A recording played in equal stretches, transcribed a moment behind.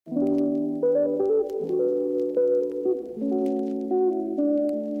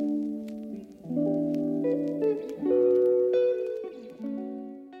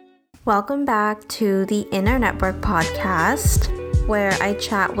Welcome back to the Inner Network podcast, where I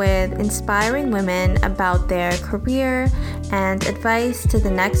chat with inspiring women about their career and advice to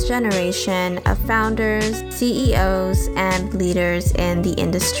the next generation of founders, CEOs, and leaders in the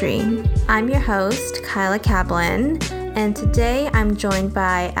industry. I'm your host, Kyla Kaplan, and today I'm joined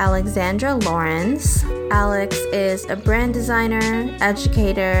by Alexandra Lawrence. Alex is a brand designer,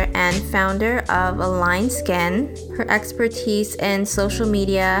 educator, and founder of Align Skin. Her expertise in social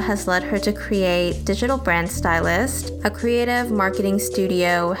media has led her to create Digital Brand Stylist, a creative marketing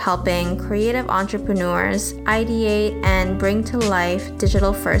studio helping creative entrepreneurs ideate and bring to life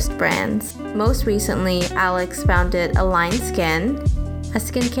digital-first brands. Most recently, Alex founded Align Skin, a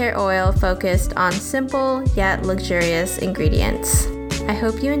skincare oil focused on simple yet luxurious ingredients. I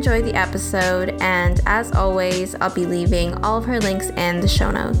hope you enjoyed the episode, and as always, I'll be leaving all of her links in the show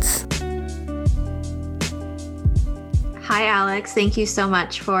notes. Hi, Alex. Thank you so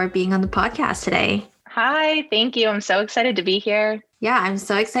much for being on the podcast today. Hi, thank you. I'm so excited to be here. Yeah, I'm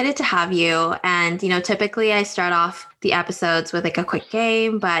so excited to have you. And, typically I start off the episodes with like a quick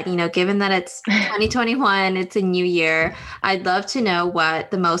game, but, given that it's 2021, it's a new year, I'd love to know what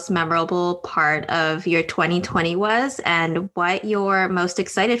the most memorable part of your 2020 was and what you're most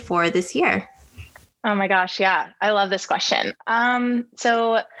excited for this year. Oh my gosh. Yeah. I love this question.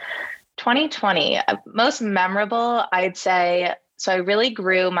 So 2020, most memorable, I'd say. So I really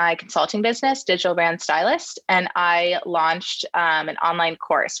grew my consulting business, Digital Brand Stylist, and I launched an online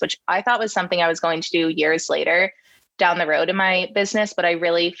course, which I thought was something I was going to do years later down the road in my business, but I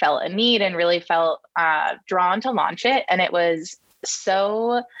really felt a need and really felt drawn to launch it. And it was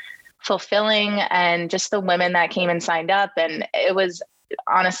so fulfilling, and just the women that came and signed up, and it was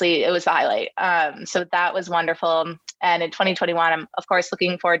honestly, it was the highlight. So that was wonderful. And in 2021, I'm of course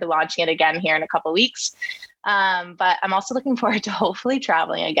looking forward to launching it again here in a couple of weeks. But I'm also looking forward to hopefully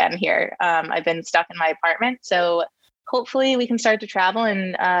traveling again here. I've been stuck in my apartment, so hopefully we can start to travel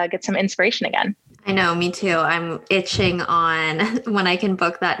and get some inspiration again. I know, me too. I'm itching on when I can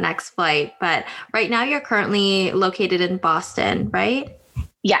book that next flight. But right now you're currently located in Boston, right?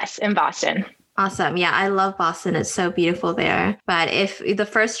 Yes, in Boston. Awesome. Yeah, I love Boston. It's so beautiful there. But if the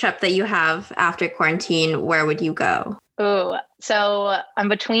first trip that you have after quarantine, where would you go? Oh, so I'm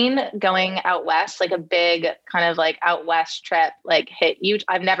between going out west, like a big kind of like out west trip, like hit you.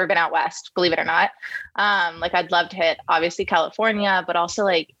 I've never been out west, believe it or not. Like I'd love to hit obviously California, but also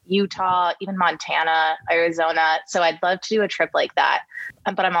like Utah, even Montana, Arizona. So I'd love to do a trip like that.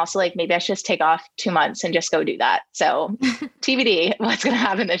 But I'm also like, maybe I should just take off 2 months and just go do that. So TBD what's going to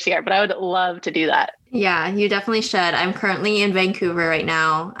happen this year, but I would love to do that. Yeah, you definitely should. I'm currently in Vancouver right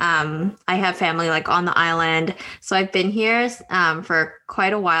now. I have family like on the island. So I've been here for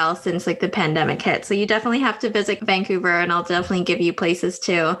quite a while since like the pandemic hit. So you definitely have to visit Vancouver, and I'll definitely give you places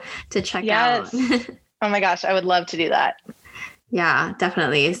to check out. Oh my gosh, I would love to do that. Yeah,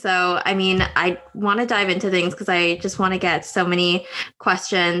 definitely. So, I mean, I want to dive into things because I just want to get so many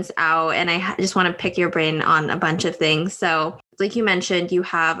questions out, and I just want to pick your brain on a bunch of things. So, like you mentioned, you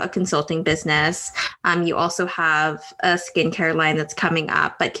have a consulting business. You also have a skincare line that's coming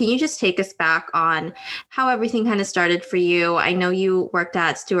up. But can you just take us back on how everything kind of started for you? I know you worked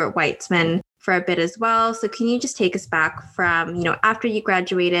at Stuart Weitzman for a bit as well. So can you just take us back from, after you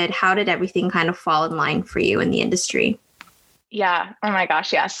graduated, how did everything kind of fall in line for you in the industry? Yeah. Oh my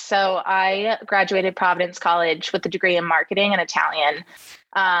gosh. Yes. So I graduated Providence College with a degree in marketing and Italian.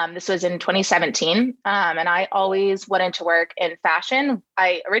 This was in 2017. And I always wanted to work in fashion.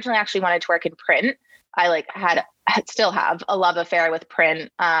 I originally actually wanted to work in print. I still have a love affair with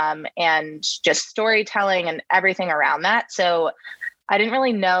print, and just storytelling and everything around that. So I didn't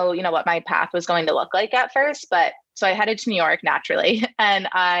really know, what my path was going to look like at first, but so I headed to New York naturally, and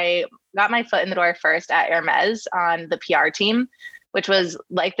I got my foot in the door first at Hermes on the PR team, which was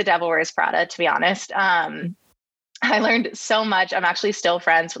like the devil wears Prada, to be honest. I learned so much. I'm actually still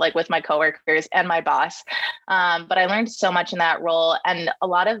friends with my coworkers and my boss. But I learned so much in that role. And a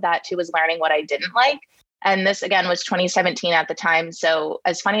lot of that too was learning what I didn't like. And this again was 2017 at the time. So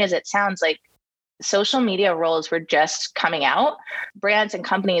as funny as it sounds, like social media roles were just coming out. Brands and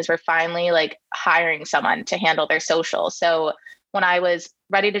companies were finally hiring someone to handle their social. So when I was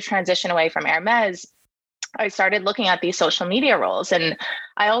ready to transition away from Hermes, I started looking at these social media roles, and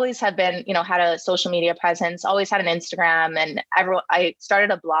I always have been, had a social media presence, always had an Instagram, and I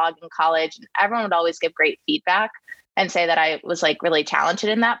started a blog in college, and everyone would always give great feedback and say that I was really talented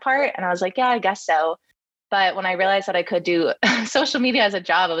in that part. And I was like, yeah, I guess so. But when I realized that I could do social media as a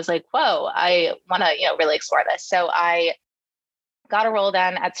job, I was like, whoa, I want to, really explore this. So I got a role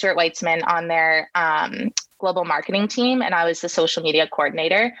then at Stuart Weitzman on their global marketing team, and I was the social media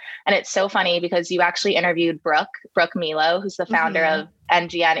coordinator. And it's so funny because you actually interviewed Brooke Milo, who's the founder of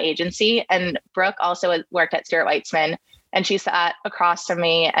NGN Agency, and Brooke also worked at Stuart Weitzman, and she sat across from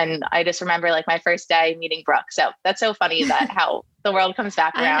me. And I just remember like my first day meeting Brooke. So that's so funny that how the world comes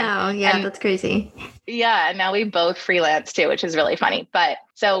back around. I know. Yeah, and that's crazy. Yeah. And now we both freelance too, which is really funny. But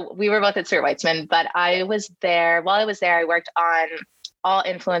so we were both at Stuart Weitzman, but I was there. While I was there, I worked on all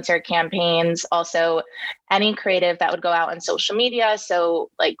influencer campaigns, also any creative that would go out on social media. So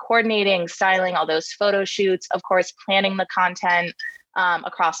like coordinating, styling, all those photo shoots, of course, planning the content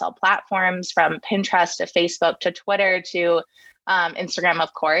across all platforms from Pinterest to Facebook to Twitter to Instagram,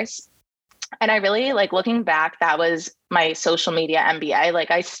 of course. And I really like looking back, that was my social media MBA.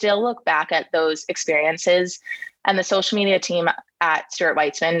 Like I still look back at those experiences and the social media team at Stuart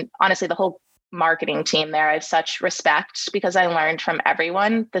Weitzman, honestly, the whole marketing team there, I have such respect because I learned from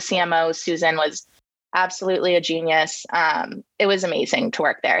everyone. The CMO, Susan, was absolutely a genius. It was amazing to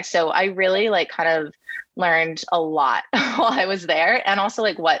work there. So I really like kind of learned a lot while I was there, and also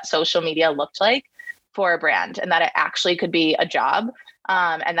like what social media looked like for a brand and that it actually could be a job,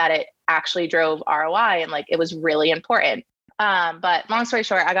 and that it actually drove ROI and like it was really important. But long story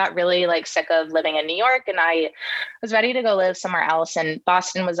short, I got really like sick of living in New York and I was ready to go live somewhere else. And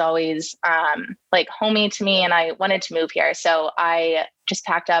Boston was always like homey to me and I wanted to move here. So I just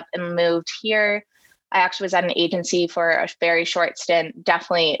packed up and moved here. I actually was at an agency for a very short stint.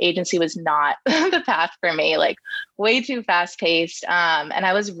 Definitely agency was not the path for me, like way too fast paced. And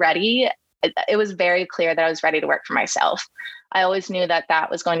I was ready. It was very clear that I was ready to work for myself. I always knew that that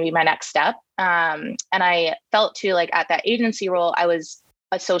was going to be my next step. And I felt too, like at that agency role, I was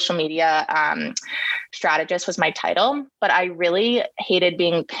a social media strategist was my title, but I really hated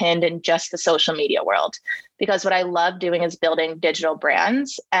being pinned in just the social media world because what I love doing is building digital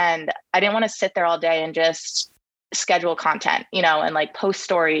brands. And I didn't want to sit there all day and just schedule content, and like post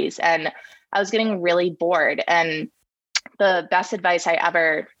stories. And I was getting really bored. And the best advice I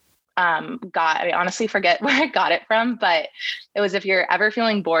ever got, I honestly forget where I got it from, but it was if you're ever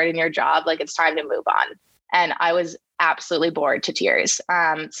feeling bored in your job, like it's time to move on. And I was absolutely bored to tears.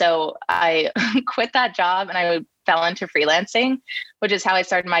 So I quit that job and I fell into freelancing, which is how I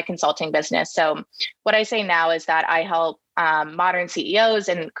started my consulting business. So what I say now is that I help modern CEOs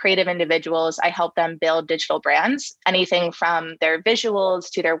and creative individuals. I help them build digital brands, anything from their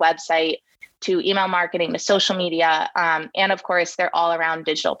visuals to their website, to email marketing, to social media. And of course, they're all around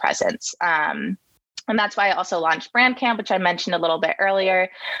digital presence. And that's why I also launched Brand Camp, which I mentioned a little bit earlier,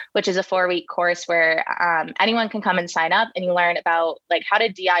 which is a 4-week course where anyone can come and sign up and you learn about like how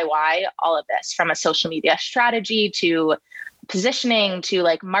to DIY all of this from a social media strategy to positioning to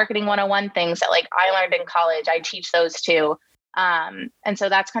like marketing 101 things that like I learned in college. I teach those too. And so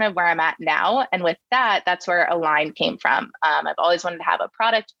that's kind of where I'm at now. And with that, that's where Align came from. I've always wanted to have a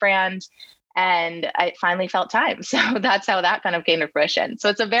product brand. And I finally felt time. So that's how that kind of came to fruition. So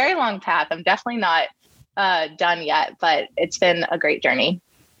it's a very long path. I'm definitely not done yet, but it's been a great journey.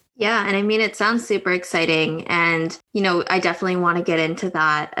 Yeah. And I mean, it sounds super exciting. And, I definitely want to get into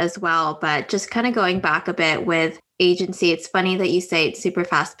that as well. But just kind of going back a bit with agency, it's funny that you say it's super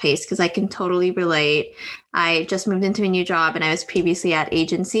fast paced because I can totally relate. I just moved into a new job and I was previously at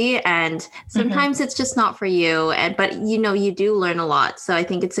agency, and sometimes it's just not for you. But you do learn a lot. So I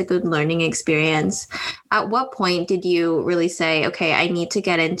think it's a good learning experience. At what point did you really say, okay, I need to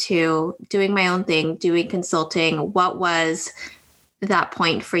get into doing my own thing, doing consulting? What was that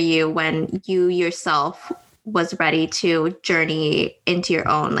point for you when you yourself was ready to journey into your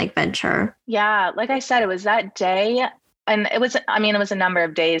own like venture? Yeah, like I said, it was that day. And it was a number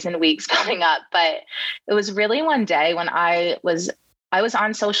of days and weeks coming up, but it was really one day when I was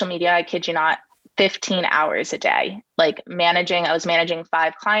on social media, I kid you not, 15 hours a day, like I was managing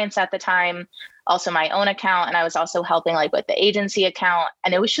 5 clients at the time, also my own account. And I was also helping like with the agency account.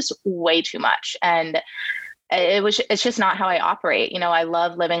 And it was just way too much. And it's just not how I operate. I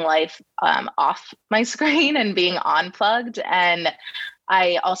love living life off my screen and being unplugged. And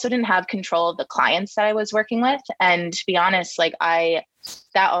I also didn't have control of the clients that I was working with. And to be honest, like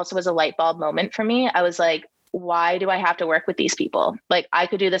that also was a light bulb moment for me. I was like, why do I have to work with these people? Like I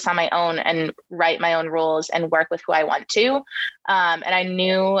could do this on my own and write my own rules and work with who I want to. And I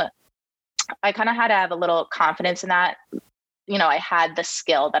knew I kind of had to have a little confidence in that I had the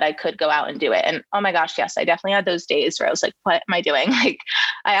skill that I could go out and do it. And oh my gosh, yes, I definitely had those days where I was like, what am I doing? Like,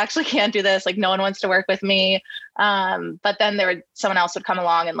 I actually can't do this. Like, no one wants to work with me. But then someone else would come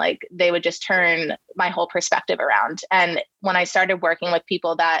along and like, they would just turn my whole perspective around. And when I started working with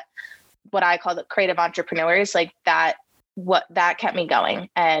people that, what I call the creative entrepreneurs, like that kept me going.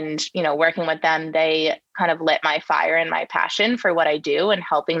 And, working with them, they kind of lit my fire and my passion for what I do and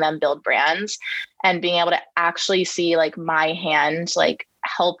helping them build brands, and being able to actually see like my hand, like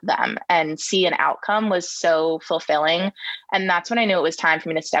help them and see an outcome was so fulfilling. And that's when I knew it was time for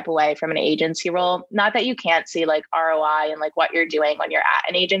me to step away from an agency role. Not that you can't see like ROI and like what you're doing when you're at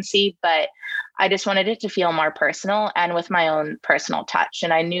an agency, but I just wanted it to feel more personal and with my own personal touch.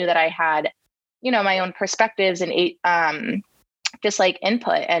 And I knew that I had my own perspectives and just like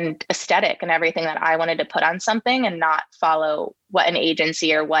input and aesthetic and everything that I wanted to put on something, and not follow what an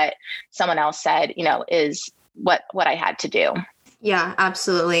agency or what someone else said, is what I had to do. Yeah,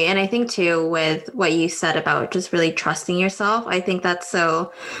 absolutely. And I think too, with what you said about just really trusting yourself, I think that's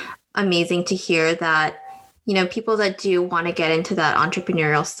so amazing to hear that, people that do want to get into that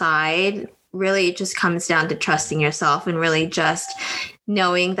entrepreneurial side, really it just comes down to trusting yourself and really just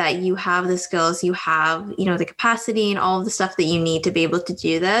knowing that you have the skills, you have, the capacity and all of the stuff that you need to be able to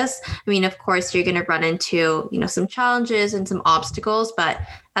do this. I mean, of course, you're going to run into, some challenges and some obstacles, but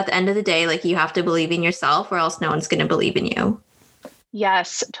at the end of the day, like, you have to believe in yourself or else no one's going to believe in you.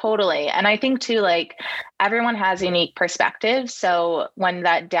 Yes, totally. And I think too, like, everyone has a unique perspective. So when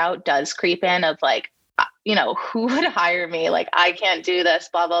that doubt does creep in of like, who would hire me? Like, I can't do this,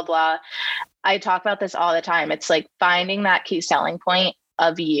 blah, blah, blah. I talk about this all the time. It's like finding that key selling point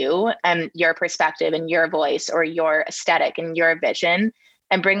of you and your perspective and your voice or your aesthetic and your vision,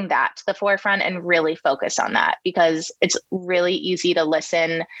 and bring that to the forefront and really focus on that, because it's really easy to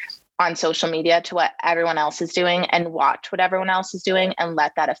listen on social media to what everyone else is doing and watch what everyone else is doing and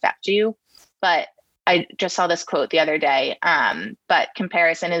let that affect you. But I just saw this quote the other day, but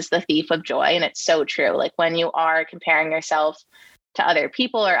comparison is the thief of joy. And it's so true. Like, when you are comparing yourself to other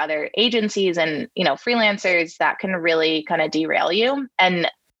people or other agencies and, freelancers, that can really kind of derail you. And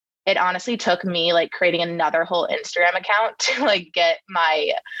it honestly took me like creating another whole Instagram account to like get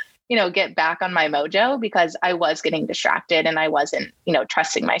back on my mojo, because I was getting distracted and I wasn't,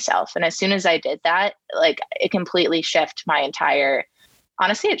 trusting myself. And as soon as I did that, like, it completely shifted my entire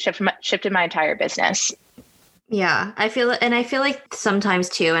business. Yeah, I feel like sometimes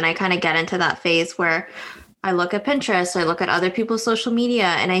too, and I kind of get into that phase where I look at Pinterest, I look at other people's social media,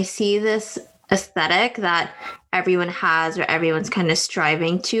 and I see this aesthetic that everyone has or everyone's kind of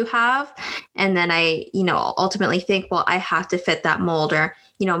striving to have. And then I, ultimately think, well, I have to fit that mold, or,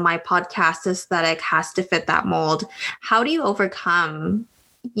 my podcast aesthetic has to fit that mold. How do you overcome,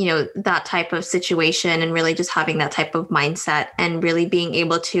 that type of situation, and really just having that type of mindset and really being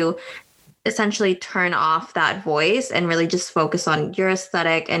able to essentially turn off that voice and really just focus on your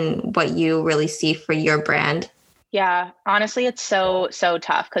aesthetic and what you really see for your brand? Yeah, honestly, it's so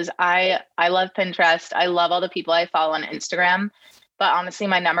tough, because I love Pinterest. I love all the people I follow on Instagram. But honestly,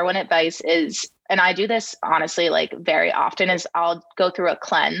 my number one advice is, and I do this honestly, like, very often, is I'll go through a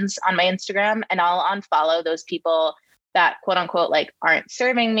cleanse on my Instagram and I'll unfollow those people that quote unquote like aren't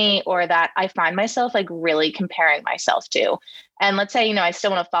serving me, or that I find myself like really comparing myself to. And let's say, I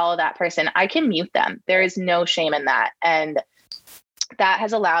still want to follow that person, I can mute them. There is no shame in that. And that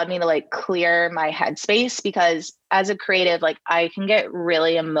has allowed me to like clear my headspace, because as a creative, like, I can get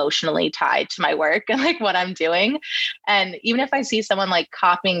really emotionally tied to my work and like what I'm doing. And even if I see someone like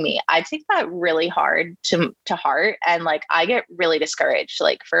copying me, I take that really hard to heart. And like, I get really discouraged,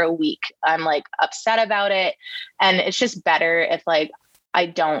 like for a week, I'm like upset about it. And it's just better if like, I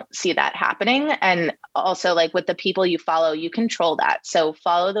don't see that happening. And also, like, with the people you follow, you control that. So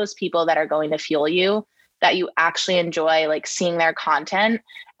follow those people that are going to fuel you, that you actually enjoy like seeing their content,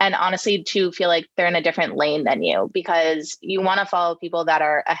 and honestly to feel like they're in a different lane than you, because you want to follow people that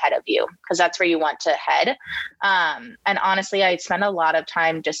are ahead of you, because that's where you want to head. And honestly, I spend a lot of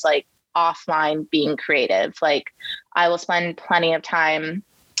time just like offline being creative. Like, I will spend plenty of time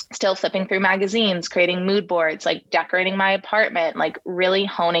still flipping through magazines, creating mood boards, like decorating my apartment, like really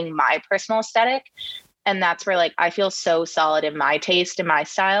honing my personal aesthetic. And that's where like I feel so solid in my taste and my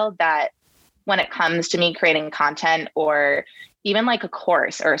style, that when it comes to me creating content or even like a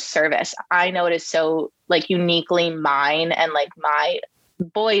course or a service, I know it is so like uniquely mine, and like my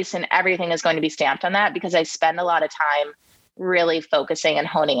voice and everything is going to be stamped on that, because I spend a lot of time really focusing and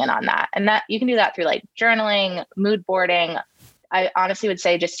honing in on that. And that you can do that through like journaling, mood boarding. I honestly would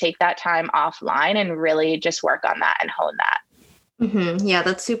say just take that time offline and really just work on that and hone that. Mm-hmm. Yeah,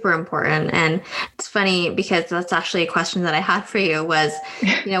 that's super important. And it's funny because that's actually a question that I had for you was,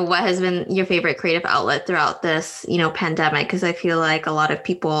 what has been your favorite creative outlet throughout this, pandemic? Because I feel like a lot of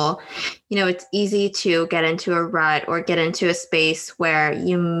people, it's easy to get into a rut or get into a space where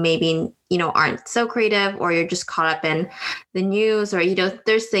you maybe, aren't so creative, or you're just caught up in the news, or,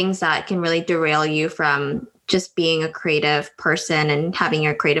 there's things that can really derail you from just being a creative person and having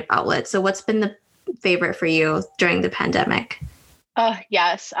your creative outlet. So what's been the favorite for you during the pandemic? Oh,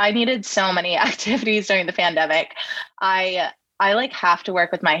 yes. I needed so many activities during the pandemic. I like have to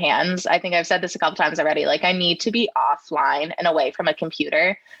work with my hands. I think I've said this a couple times already. Like I need to be offline and away from a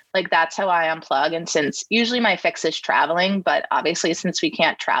computer. Like that's how I unplug. And since usually my fix is traveling, but obviously since we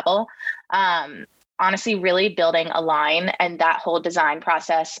can't travel, honestly, really building a line and that whole design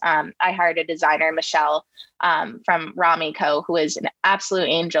process. I hired a designer, Michelle, from Rami Co., who is an absolute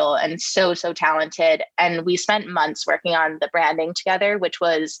angel and so, so talented. And we spent months working on the branding together, which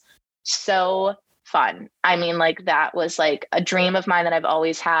was so fun. I mean, like that was like a dream of mine that I've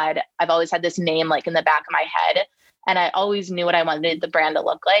always had. I've always had this name like in the back of my head. And I always knew what I wanted the brand to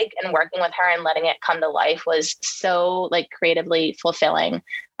look like. And working with her and letting it come to life was so like creatively fulfilling.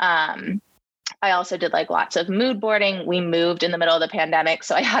 I also did like lots of mood boarding. We moved in the middle of the pandemic,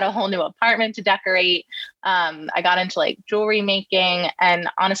 so I had a whole new apartment to decorate. I got into like jewelry making, and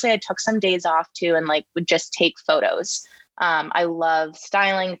honestly, I took some days off too and like would just take photos. I love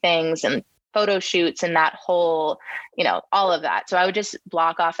styling things and photo shoots and that whole, all of that. So I would just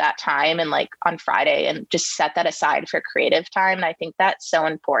block off that time and like on Friday and just set that aside for creative time. And I think that's so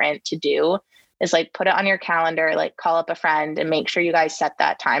important to do, is like put it on your calendar, like call up a friend and make sure you guys set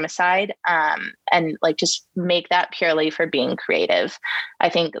that time aside, and like just make that purely for being creative. I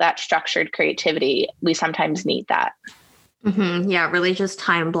think that structured creativity, we sometimes need that. Mm-hmm. Yeah, really just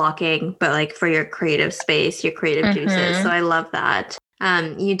time blocking, but like for your creative space, your creative juices. So I love that.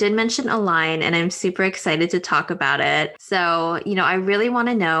 You did mention Align, and I'm super excited to talk about it. So, I really want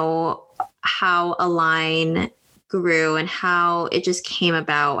to know how Align grew and how it just came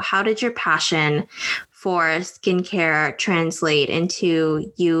about. How did your passion for skincare translate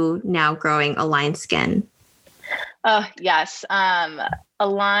into you now growing Align Skin? Yes.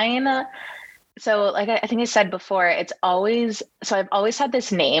 Align. So like I think I said before, I've always had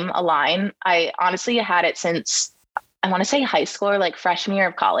this name, Align. I honestly had it since I want to say high school or like freshman year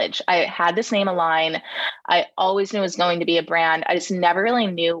of college. I had this name, Align. I always knew it was going to be a brand. I just never really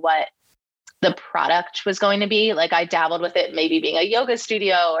knew what the product was going to be. Like I dabbled with it, maybe being a yoga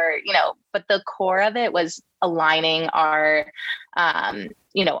studio or, but the core of it was aligning our,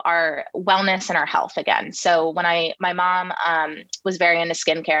 our wellness and our health again. So when my mom was very into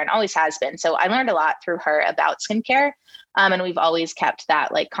skincare and always has been. So I learned a lot through her about skincare. And we've always kept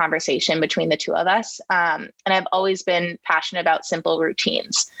that like conversation between the two of us. And I've always been passionate about simple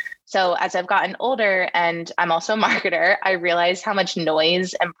routines. So as I've gotten older and I'm also a marketer, I realize how much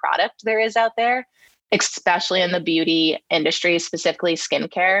noise and product there is out there, especially in the beauty industry, specifically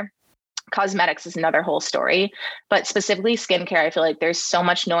skincare. Cosmetics is another whole story, but specifically skincare, I feel like there's so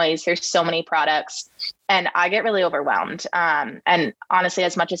much noise, there's so many products, and I get really overwhelmed. And honestly,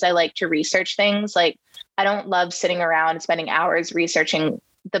 as much as I like to research things, like I don't love sitting around and spending hours researching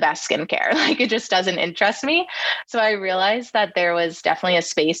the best skincare. Like it just doesn't interest me. So I realized that there was definitely a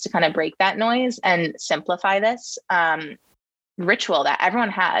space to kind of break that noise and simplify this ritual that everyone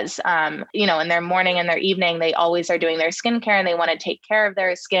has, in their morning and their evening. They always are doing their skincare and they want to take care of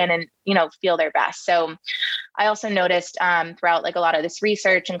their skin and, feel their best. So I also noticed throughout like a lot of this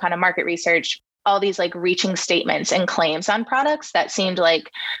research and kind of market research, all these like reaching statements and claims on products that seemed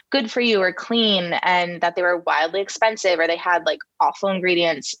like good for you or clean, and that they were wildly expensive or they had like awful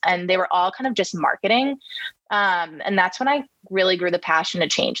ingredients, and they were all kind of just marketing. And that's when I really grew the passion to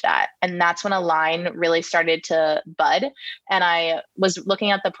change that. And that's when Align really started to bud. And I was looking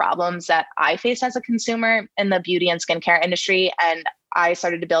at the problems that I faced as a consumer in the beauty and skincare industry. And I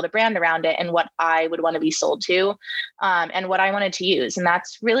started to build a brand around it and what I would want to be sold to, and what I wanted to use. And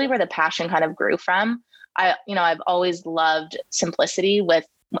that's really where the passion kind of grew from. I've always loved simplicity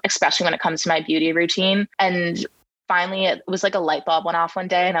especially when it comes to my beauty routine. And finally, it was like a light bulb went off one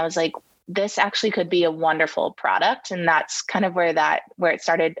day and I was like, this actually could be a wonderful product. And that's kind of where it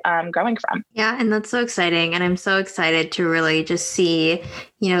started growing from. Yeah. And that's so exciting. And I'm so excited to really just see,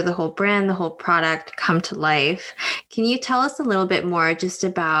 the whole brand, the whole product come to life. Can you tell us a little bit more just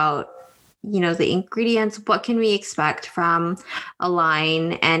about, the ingredients? What can we expect from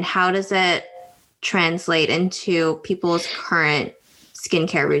Align and how does it translate into people's current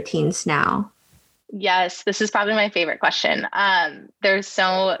skincare routines now? Yes, this is probably my favorite question. There's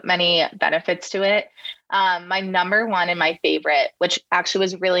so many benefits to it. My number one and my favorite, which actually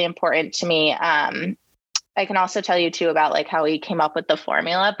was really important to me. I can also tell you too about like how we came up with the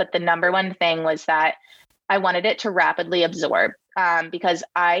formula, but the number one thing was that I wanted it to rapidly absorb. Because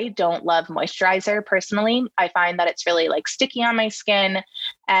I don't love moisturizer personally. I find that it's really like sticky on my skin,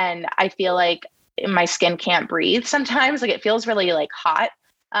 and I feel like my skin can't breathe sometimes. Like it feels really like hot,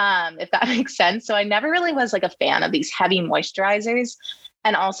 if that makes sense. So I never really was like a fan of these heavy moisturizers.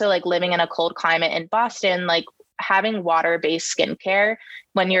 And also like living in a cold climate in Boston, like having water-based skincare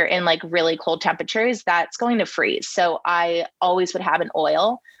when you're in like really cold temperatures, that's going to freeze. So I always would have an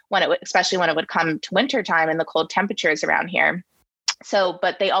oil when it would, especially when it would come to wintertime and the cold temperatures around here. So,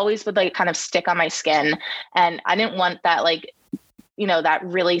 but they always would like kind of stick on my skin. And I didn't want that, like, that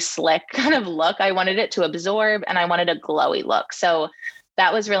really slick kind of look. I wanted it to absorb and I wanted a glowy look. So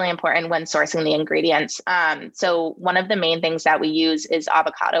that was really important when sourcing the ingredients. So one of the main things that we use is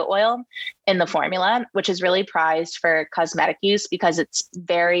avocado oil in the formula, which is really prized for cosmetic use because it's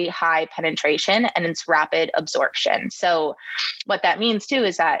very high penetration and it's rapid absorption. So what that means too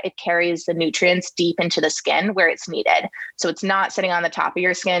is that it carries the nutrients deep into the skin where it's needed. So it's not sitting on the top of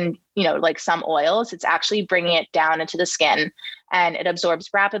your skin, like some oils. It's actually bringing it down into the skin and it absorbs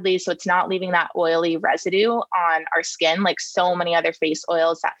rapidly. So it's not leaving that oily residue on our skin like so many other face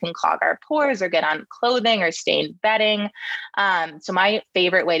oils that can clog our pores or get on clothing or stain bedding. So my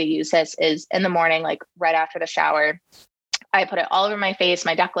favorite way to use this is in the morning, like right after the shower. I put it all over my face,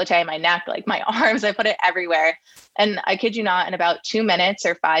 my décolleté, my neck, like my arms. I put it everywhere. And I kid you not, in about 2 minutes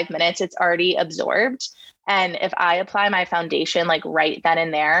or 5 minutes, it's already absorbed. And if I apply my foundation like right then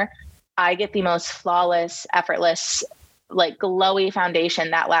and there, I get the most flawless, effortless, like glowy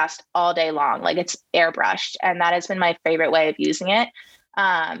foundation that lasts all day long. Like it's airbrushed. And that has been my favorite way of using it.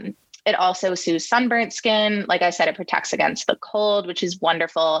 It also soothes sunburnt skin. Like I said, it protects against the cold, which is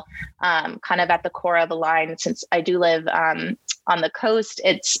wonderful. Kind of at the core of the line, since I do live on the coast,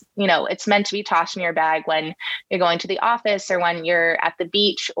 it's meant to be tossed in your bag when you're going to the office or when you're at the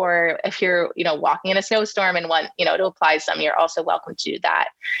beach, or if you're, walking in a snowstorm and want, to apply some, you're also welcome to do that.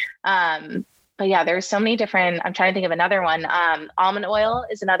 But yeah, there's so many different, I'm trying to think of another one. Almond oil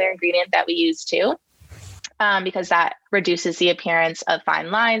is another ingredient that we use too. Because that reduces the appearance of fine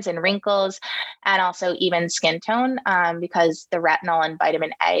lines and wrinkles and also even skin tone because the retinol and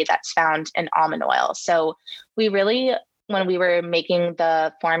vitamin A that's found in almond oil. So we really, when we were making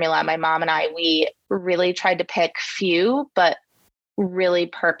the formula, my mom and I, we really tried to pick few, but really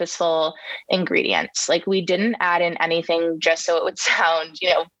purposeful ingredients. Like we didn't add in anything just so it would sound,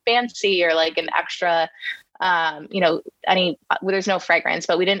 fancy or like an extra there's no fragrance,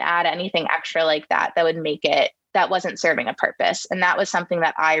 but we didn't add anything extra like that would make it, that wasn't serving a purpose. And that was something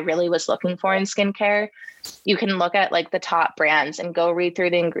that I really was looking for in skincare. You can look at like the top brands and go read through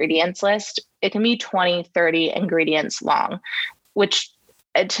the ingredients list. It can be 20, 30 ingredients long, which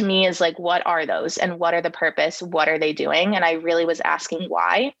to me is like, what are those and what are the purpose? What are they doing? And I really was asking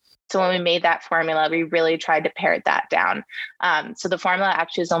why. So when we made that formula, we really tried to pare that down. So the formula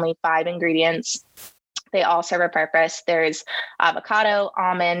actually is only 5 ingredients. They all serve a purpose. There's avocado,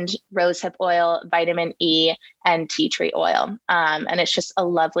 almond, rosehip oil, vitamin E, and tea tree oil. And it's just a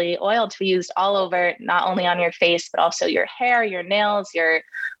lovely oil to be used all over, not only on your face, but also your hair, your nails, your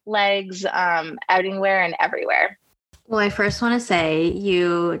legs, anywhere and everywhere. Well, I first want to say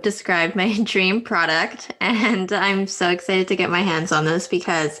you described my dream product, and I'm so excited to get my hands on this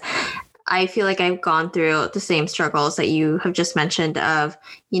because I feel like I've gone through the same struggles that you have just mentioned of,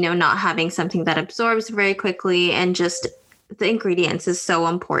 not having something that absorbs very quickly, and just the ingredients is so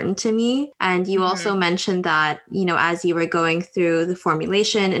important to me. And you also mentioned that, as you were going through the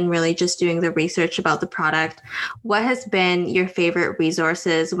formulation and really just doing the research about the product, what has been your favorite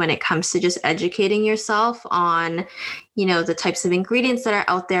resources when it comes to just educating yourself on, the types of ingredients that are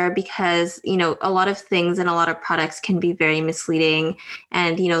out there? Because, a lot of things and a lot of products can be very misleading.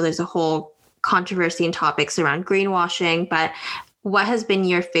 And, there's a whole controversy and topics around greenwashing, but what has been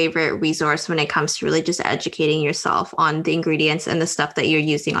your favorite resource when it comes to really just educating yourself on the ingredients and the stuff that you're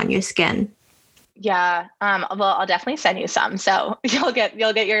using on your skin? Yeah. Well, I'll definitely send you some. So you'll get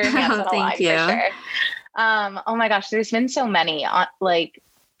your hands on a line for sure. Oh my gosh, there's been so many.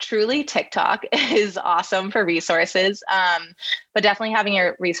 Truly TikTok is awesome for resources. But definitely having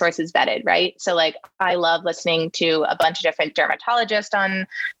your resources vetted, right? So like I love listening to a bunch of different dermatologists on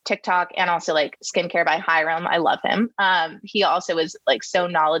TikTok, and also like Skincare by Hyram. I love him. He also is like so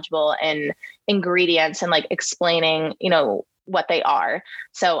knowledgeable in ingredients and like explaining, what they are.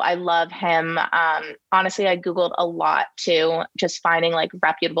 So I love him. Honestly, I Googled a lot too, just finding like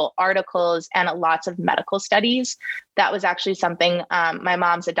reputable articles and lots of medical studies. That was actually something, my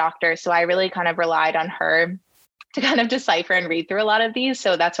mom's a doctor, so I really kind of relied on her to kind of decipher and read through a lot of these.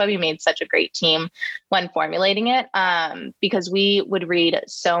 So that's why we made such a great team when formulating it, because we would read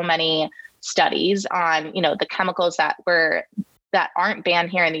so many studies on, the chemicals that aren't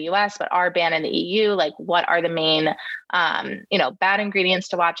banned here in the US, but are banned in the EU. Like, what are the main, bad ingredients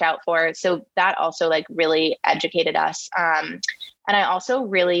to watch out for? So that also like really educated us. And I also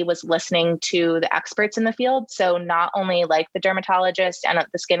really was listening to the experts in the field. So not only like the dermatologists and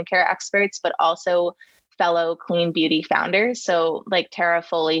the skincare experts, but also fellow clean beauty founders. So like Tara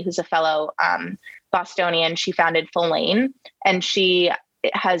Foley, who's a fellow Bostonian, she founded Folane, and she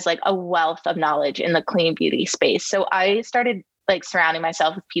has like a wealth of knowledge in the clean beauty space. So I started like surrounding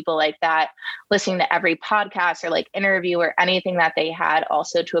myself with people like that, listening to every podcast or like interview or anything that they had,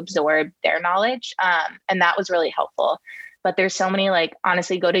 also to absorb their knowledge. And that was really helpful. But there's so many, like,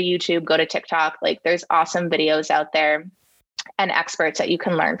 honestly, go to YouTube, go to TikTok, like there's awesome videos out there and experts that you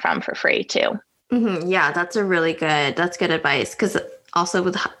can learn from for free too. Mm-hmm. Yeah, that's good advice. Because also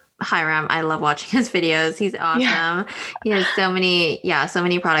with Hiram, I love watching his videos. He's awesome. Yeah. He has so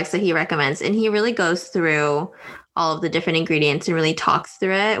many products that he recommends, and he really goes through all of the different ingredients and really talks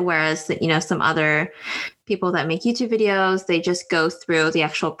through it. Whereas, some other people that make YouTube videos, they just go through the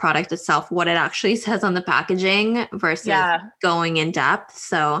actual product itself, what it actually says on the packaging versus going in depth.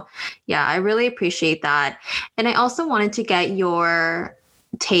 So yeah, I really appreciate that. And I also wanted to get your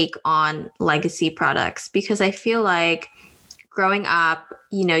take on legacy products, because I feel like growing up,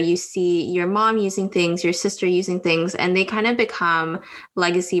 you see your mom using things, your sister using things, and they kind of become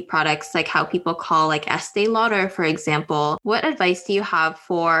legacy products, like how people call like Estee Lauder, for example. What advice do you have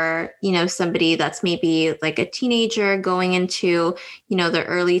for, somebody that's maybe like a teenager going into, their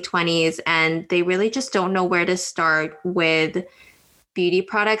early 20s, and they really just don't know where to start with beauty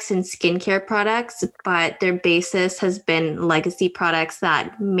products and skincare products, but their basis has been legacy products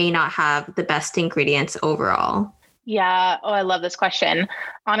that may not have the best ingredients overall? Yeah. Oh, I love this question.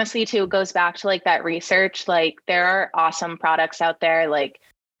 Honestly, too, it goes back to like that research. Like there are awesome products out there, like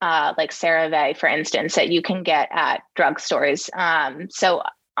CeraVe, for instance, that you can get at drugstores. So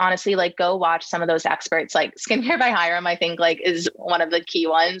honestly, like go watch some of those experts, like Skincare by Hiram, I think like is one of the key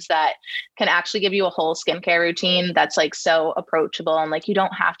ones that can actually give you a whole skincare routine that's like so approachable, and like you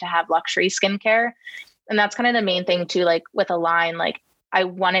don't have to have luxury skincare. And that's kind of the main thing too, like with Align, like I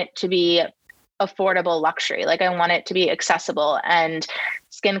want it to be affordable luxury. Like I want it to be accessible, and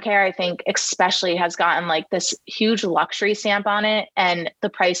skincare, I think especially, has gotten like this huge luxury stamp on it. And the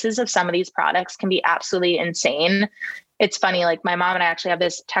prices of some of these products can be absolutely insane. It's funny, like my mom and I actually have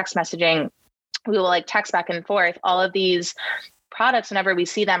this text messaging. We will like text back and forth. All of these products, whenever we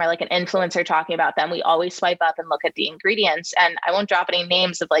see them or like an influencer talking about them, we always swipe up and look at the ingredients. And I won't drop any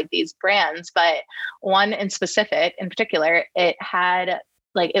names of like these brands, but one in particular, it had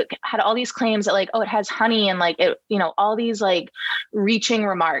all these claims that like, oh, it has honey, and like it, all these like reaching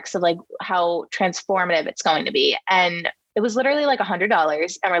remarks of like how transformative it's going to be. And it was literally like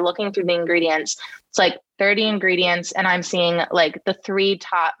 $100, and we're looking through the ingredients. It's like 30 ingredients, and I'm seeing like the 3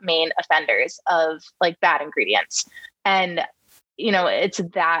 top main offenders of like bad ingredients. And it's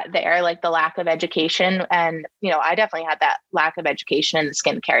that there, like the lack of education. And, I definitely had that lack of education in the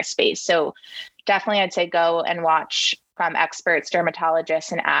skincare space. So definitely I'd say go and watch from experts,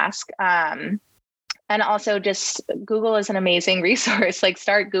 dermatologists, and ask. And also just Google is an amazing resource. Like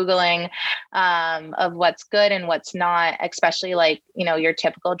start Googling of what's good and what's not, especially like, your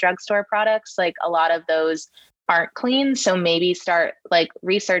typical drugstore products. Like a lot of those aren't clean. So maybe start like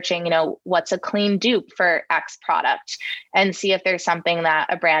researching, what's a clean dupe for X product, and see if there's something that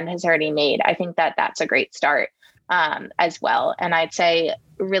a brand has already made. I think that that's a great start as well. And I'd say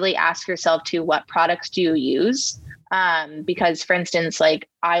really ask yourself too, what products do you use? Because for instance, like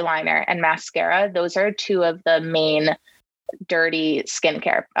eyeliner and mascara, those are 2 of the main dirty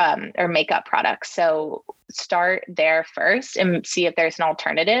skincare or makeup products. So start there first and see if there's an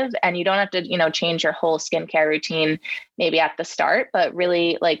alternative. And you don't have to, change your whole skincare routine maybe at the start, but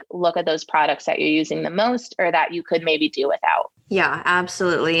really like look at those products that you're using the most or that you could maybe do without. Yeah,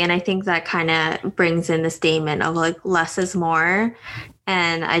 absolutely. And I think that kind of brings in the statement of like less is more.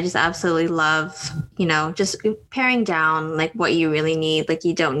 And I just absolutely love, just paring down like what you really need. Like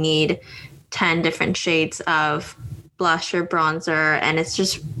you don't need 10 different shades of blush or bronzer. And it's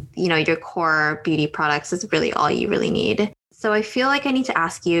just, your core beauty products is really all you really need. So I feel like I need to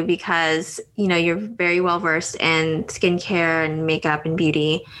ask you because, you're very well versed in skincare and makeup and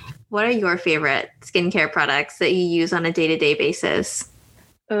beauty. what are your favorite skincare products that you use on a day-to-day basis?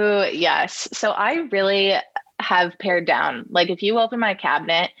 Oh, yes. So I really have pared down. Like if you open my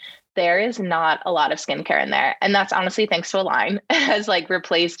cabinet, there is not a lot of skincare in there. And that's honestly thanks to Align. It has like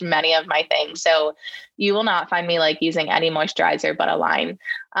replaced many of my things. So you will not find me like using any moisturizer but Align.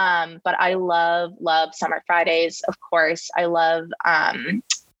 But I love Summer Fridays, of course. I love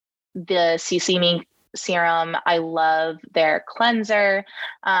the CC Me serum. I love their cleanser.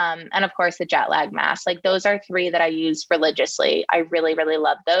 And of course the jet lag mask. Like those are three that I use religiously. I really, really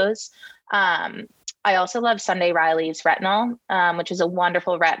love those. I also love Sunday Riley's retinol, which is a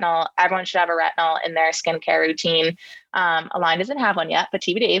wonderful retinol. Everyone should have a retinol in their skincare routine. Align doesn't have one yet, but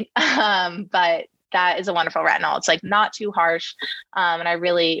TBD. But that is a wonderful retinol. It's like not too harsh. And I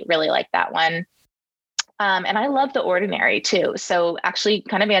really, really like that one. And I love The Ordinary too. So actually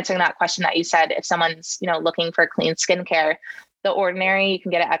kind of answering that question that you said, if someone's, looking for clean skincare, The Ordinary, you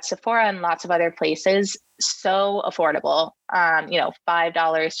can get it at Sephora and lots of other places. So affordable,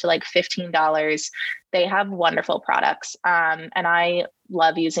 $5 to like $15. They have wonderful products. And I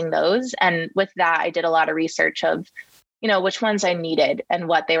love using those. And with that, I did a lot of research of, which ones I needed and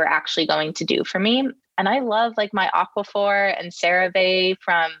what they were actually going to do for me. And I love like my Aquaphor and CeraVe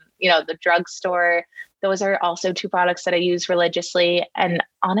from, the drugstore. Those are also two products that I use religiously. And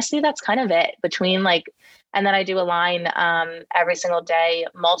honestly, that's kind of it between and then I do Align every single day,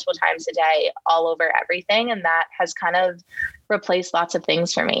 multiple times a day, all over everything. And that has kind of replaced lots of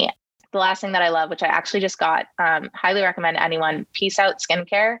things for me. The last thing that I love, which I actually just got, highly recommend anyone, Peace Out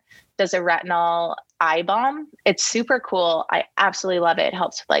Skincare does a retinol eye balm. It's super cool. I absolutely love it. It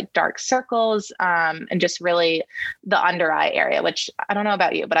helps with like dark circles and just really the under eye area, which I don't know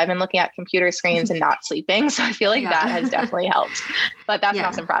about you, but I've been looking at computer screens and not sleeping. So I feel like that has definitely helped. But that's an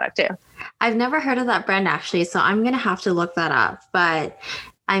awesome product too. I've never heard of that brand actually, so I'm going to have to look that up. But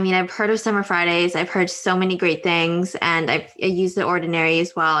I mean, I've heard of Summer Fridays. I've heard so many great things, and I use The Ordinary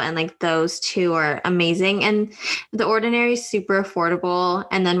as well. And like those two are amazing. And The Ordinary is super affordable.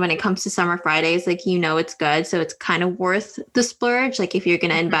 And then when it comes to Summer Fridays, it's good. So it's kind of worth the splurge. Like if you're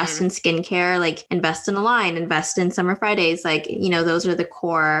going to invest in skincare, like invest in Align, invest in Summer Fridays, those are the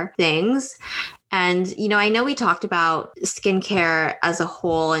core things. And, I know we talked about skincare as a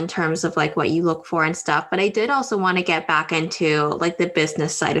whole in terms of like what you look for and stuff, but I did also want to get back into like the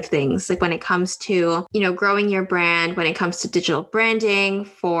business side of things. Like when it comes to, growing your brand, when it comes to digital branding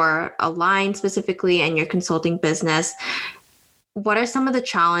for Align specifically and your consulting business, what are some of the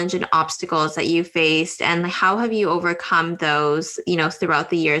challenge and obstacles that you faced, and how have you overcome those, throughout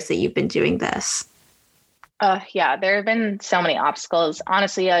the years that you've been doing this? Yeah, there have been so many obstacles.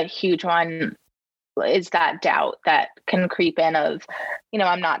 Honestly, a huge one is that doubt that can creep in of,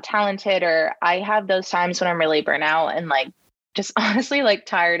 I'm not talented, or I have those times when I'm really burnt out and just honestly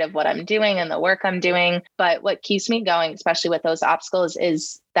tired of what I'm doing and the work I'm doing. But what keeps me going, especially with those obstacles,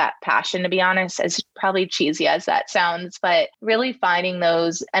 is that passion, to be honest, as probably cheesy as that sounds, but really finding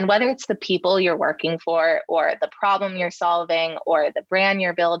those, and whether it's the people you're working for or the problem you're solving or the brand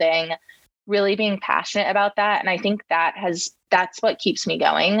you're building, really being passionate about that. And I think that's what keeps me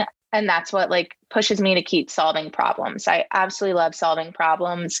going. And that's what pushes me to keep solving problems. I absolutely love solving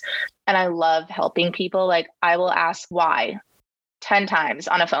problems, and I love helping people. I will ask why 10 times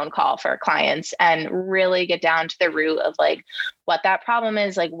on a phone call for clients and really get down to the root of what that problem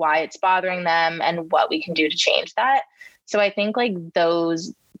is, why it's bothering them and what we can do to change that. So I think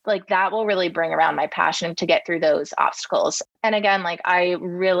those that will really bring around my passion to get through those obstacles. And again, I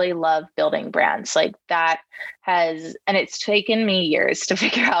really love building brands. That has, and it's taken me years to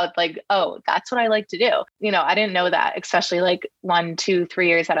figure out oh, that's what I like to do. I didn't know that, especially 1, 2, 3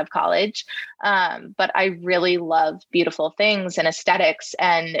 years out of college. But I really love beautiful things and aesthetics.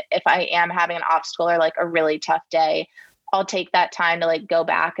 And if I am having an obstacle or a really tough day, I'll take that time to go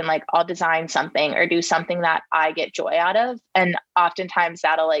back and I'll design something or do something that I get joy out of. And oftentimes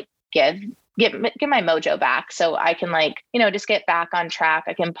that'll give my mojo back. So I can just get back on track.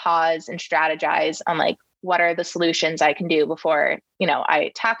 I can pause and strategize on what are the solutions I can do before,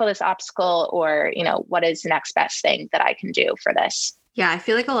 I tackle this obstacle, or, what is the next best thing that I can do for this. Yeah, I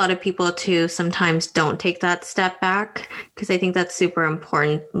feel like a lot of people too sometimes don't take that step back, because I think that's super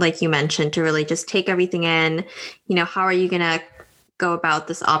important, like you mentioned, to really just take everything in. How are you going to go about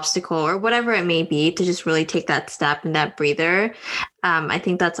this obstacle or whatever it may be, to just really take that step and that breather. I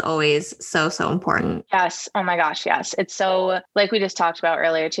think that's always so important. Yes. Oh my gosh. Yes. It's so, like we just talked about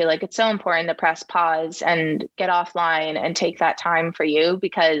earlier too, it's so important to press pause and get offline and take that time for you,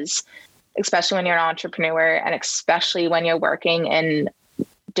 because especially when you're an entrepreneur, and especially when you're working in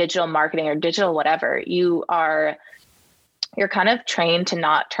digital marketing or digital whatever, you are you're kind of trained to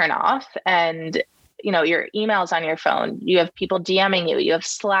not turn off. And your emails on your phone, you have people DMing you, you have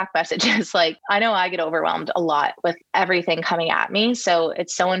Slack messages. Like, I know I get overwhelmed a lot with everything coming at me. So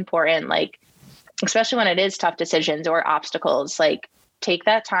it's so important, like, especially when it is tough decisions or obstacles, like take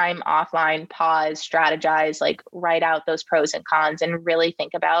that time offline, pause, strategize, like write out those pros and cons and really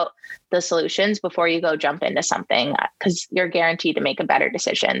think about the solutions before you go jump into something, because you're guaranteed to make a better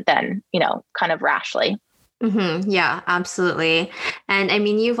decision than, kind of rashly. Mm-hmm. Yeah, absolutely. And I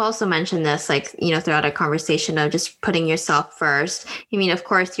mean, you've also mentioned this, like, throughout our conversation of just putting yourself first. I mean, of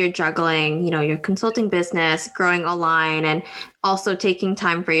course, you're juggling, your consulting business, growing online, and also taking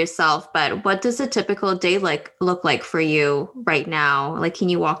time for yourself. But what does a typical day look like for you right now? Like, can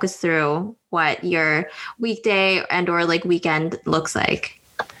you walk us through what your weekday and or like weekend looks like?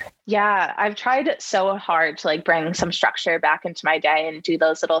 Yeah, I've tried so hard to like bring some structure back into my day and do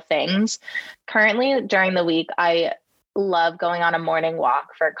those little things. Currently, during the week, I love going on a morning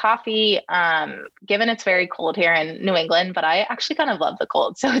walk for coffee. Given it's very cold here in New England, but I actually kind of love the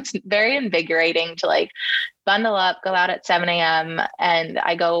cold. So it's very invigorating to like bundle up, go out at 7 a.m. and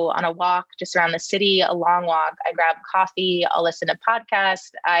I go on a walk just around the city, a long walk. I grab coffee, I'll listen to podcasts.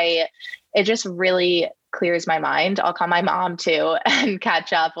 It just really clears my mind. I'll call my mom too and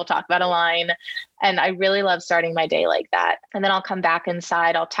catch up. We'll talk about a line. And I really love starting my day like that. And then I'll come back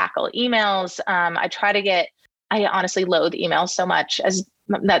inside. I'll tackle emails. I honestly loathe emails so much, as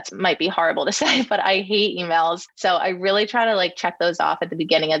that might be horrible to say, but I hate emails. So I really try to like check those off at the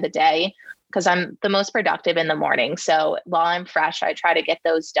beginning of the day because I'm the most productive in the morning. So while I'm fresh, I try to get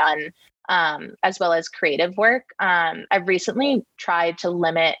those done. As well as creative work. I've recently tried to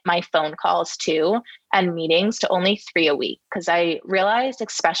limit my phone calls too and meetings to only 3 a week because I realized,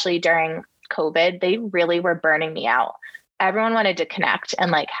 especially during COVID, they really were burning me out. Everyone wanted to connect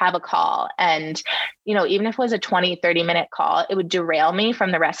and like have a call. And, even if it was a 20, 30-minute call, it would derail me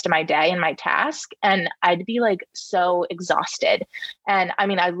from the rest of my day and my task. And I'd be like so exhausted. And I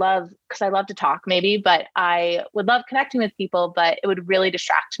mean, I love to talk maybe, but I would love connecting with people, but it would really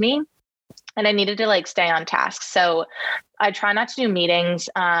distract me. And I needed to like stay on task. So I try not to do meetings.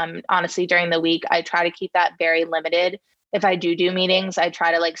 Honestly, during the week, I try to keep that very limited. If I do meetings, I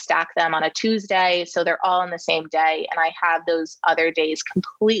try to like stack them on a Tuesday. So they're all on the same day. And I have those other days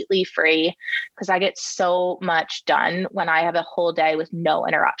completely free because I get so much done when I have a whole day with no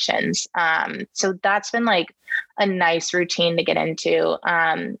interruptions. So that's been like a nice routine to get into.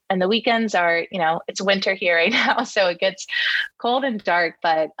 And the weekends are, it's winter here right now. So it gets cold and dark,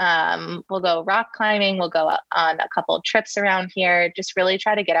 but we'll go rock climbing. We'll go on a couple of trips around here, just really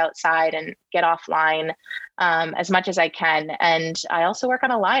try to get outside and get offline as much as I can. And I also work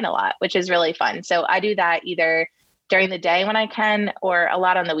on a line a lot, which is really fun. So I do that either during the day when I can, or a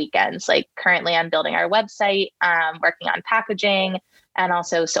lot on the weekends. Like currently I'm building our website, working on packaging and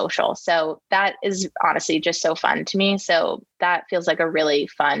also social. So that is honestly just so fun to me. So that feels like a really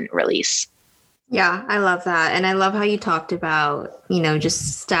fun release. Yeah, I love that. And I love how you talked about,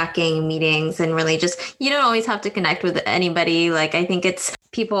 just stacking meetings and really just, you don't always have to connect with anybody. Like, I think it's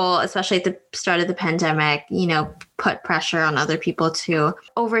people, especially at the start of the pandemic, put pressure on other people to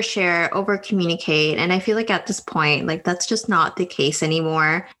overshare, over communicate. And I feel like at this point, like that's just not the case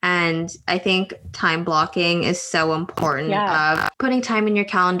anymore. And I think time blocking is so important. Yeah. Putting time in your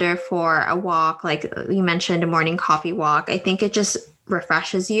calendar for a walk, like you mentioned, a morning coffee walk. I think it just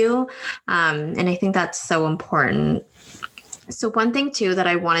refreshes you. And I think that's so important. So one thing too that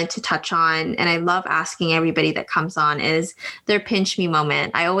I wanted to touch on, and I love asking everybody that comes on, is their pinch me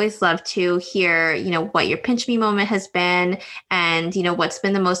moment. I always love to hear, what your pinch me moment has been and, what's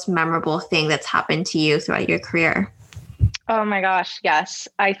been the most memorable thing that's happened to you throughout your career. Oh my gosh. Yes.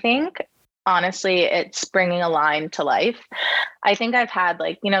 I think honestly, it's bringing Align to life. I think I've had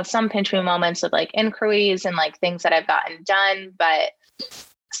like, some pinch me moments of like inquiries and like things that I've gotten done, but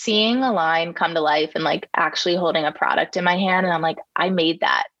seeing Align come to life and like actually holding a product in my hand. And I'm like, I made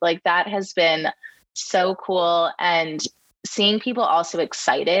that. Like that has been so cool. And seeing people also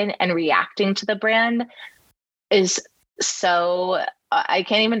excited and reacting to the brand is so, I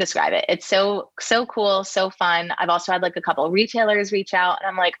can't even describe it. It's so cool, so fun. I've also had like a couple of retailers reach out and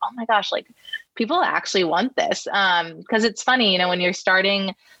I'm like, oh my gosh, like people actually want this. Because it's funny, when you're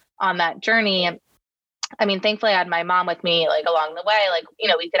starting on that journey, I mean, thankfully I had my mom with me like along the way, like,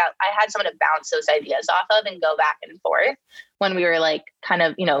 I had someone to bounce those ideas off of and go back and forth when we were like kind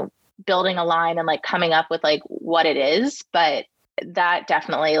of, building Align and like coming up with like what it is. But that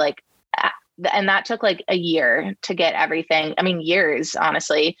definitely like, and that took like a year to get everything. I mean, years,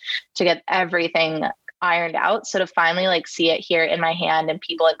 honestly, to get everything ironed out. So to finally like see it here in my hand and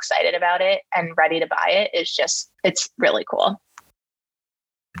people excited about it and ready to buy it is just, it's really cool.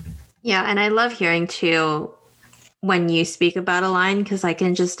 Yeah. And I love hearing too, when you speak about Align, because I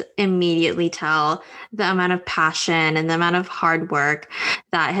can just immediately tell the amount of passion and the amount of hard work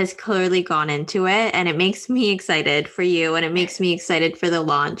that has clearly gone into it. And it makes me excited for you, and it makes me excited for the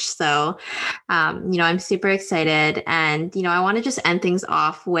launch. So, I'm super excited. And, I want to just end things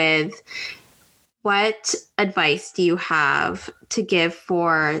off with, what advice do you have to give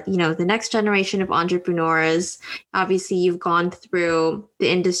for, the next generation of entrepreneurs? Obviously, you've gone through the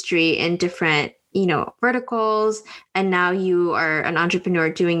industry in different verticals, and now you are an entrepreneur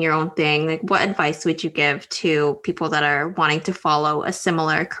doing your own thing. Like, what advice would you give to people that are wanting to follow a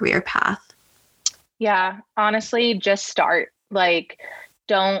similar career path? Yeah, honestly, just start. Like,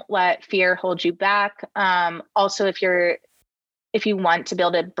 don't let fear hold you back. Also, if you want to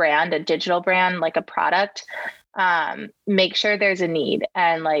build a brand, a digital brand, like a product, make sure there's a need.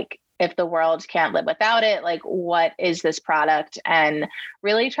 And like, if the world can't live without it, like, what is this product? And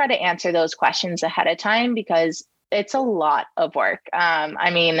really try to answer those questions ahead of time, because it's a lot of work.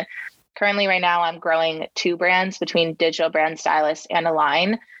 Currently right now I'm growing 2 brands between Digital Brand Stylist and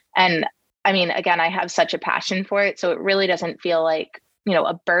Align. And again, I have such a passion for it. So it really doesn't feel like,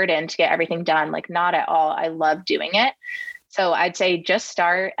 a burden to get everything done. Like, not at all. I love doing it. So I'd say just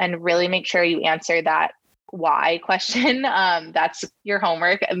start and really make sure you answer that why question. That's your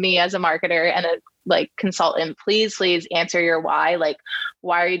homework. Me as a marketer and a consultant, please answer your why. Like,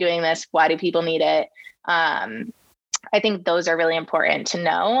 why are you doing this? Why do people need it? I think those are really important to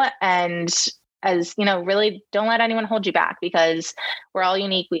know. And as really don't let anyone hold you back, because we're all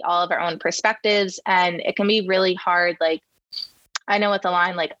unique. We all have our own perspectives, and it can be really hard. Like, I know with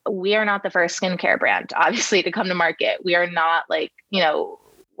Align, like, we are not the first skincare brand, obviously, to come to market. We are not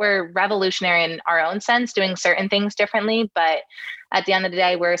we're revolutionary in our own sense, doing certain things differently. But at the end of the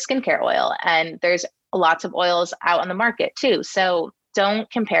day, we're a skincare oil, and there's lots of oils out on the market too. So don't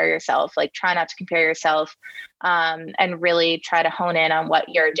compare yourself. Like, try not to compare yourself, and really try to hone in on what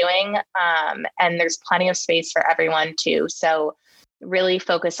you're doing. And there's plenty of space for everyone too. So really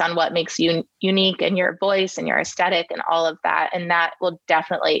focus on what makes you unique, and your voice and your aesthetic and all of that. And that will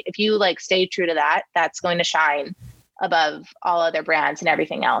definitely, if you stay true to that, that's going to shine above all other brands and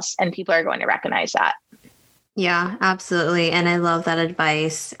everything else. And people are going to recognize that. Yeah, absolutely. And I love that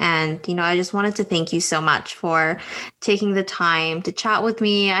advice. And, I just wanted to thank you so much for taking the time to chat with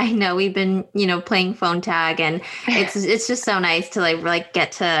me. I know we've been, playing phone tag, and it's just so nice to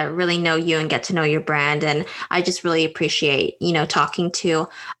get to really know you and get to know your brand. And I just really appreciate, talking to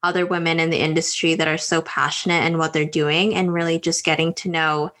other women in the industry that are so passionate in what they're doing, and really just getting to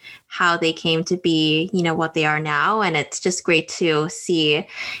know how they came to be, what they are now. And it's just great to see,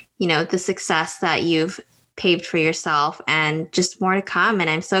 the success that you've paved for yourself, and just more to come. And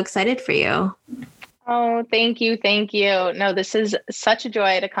I'm so excited for you. Oh, thank you. Thank you. No, this is such a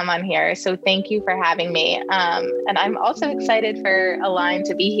joy to come on here. So thank you for having me. And I'm also excited for Align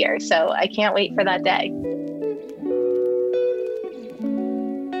to be here. So I can't wait for that day.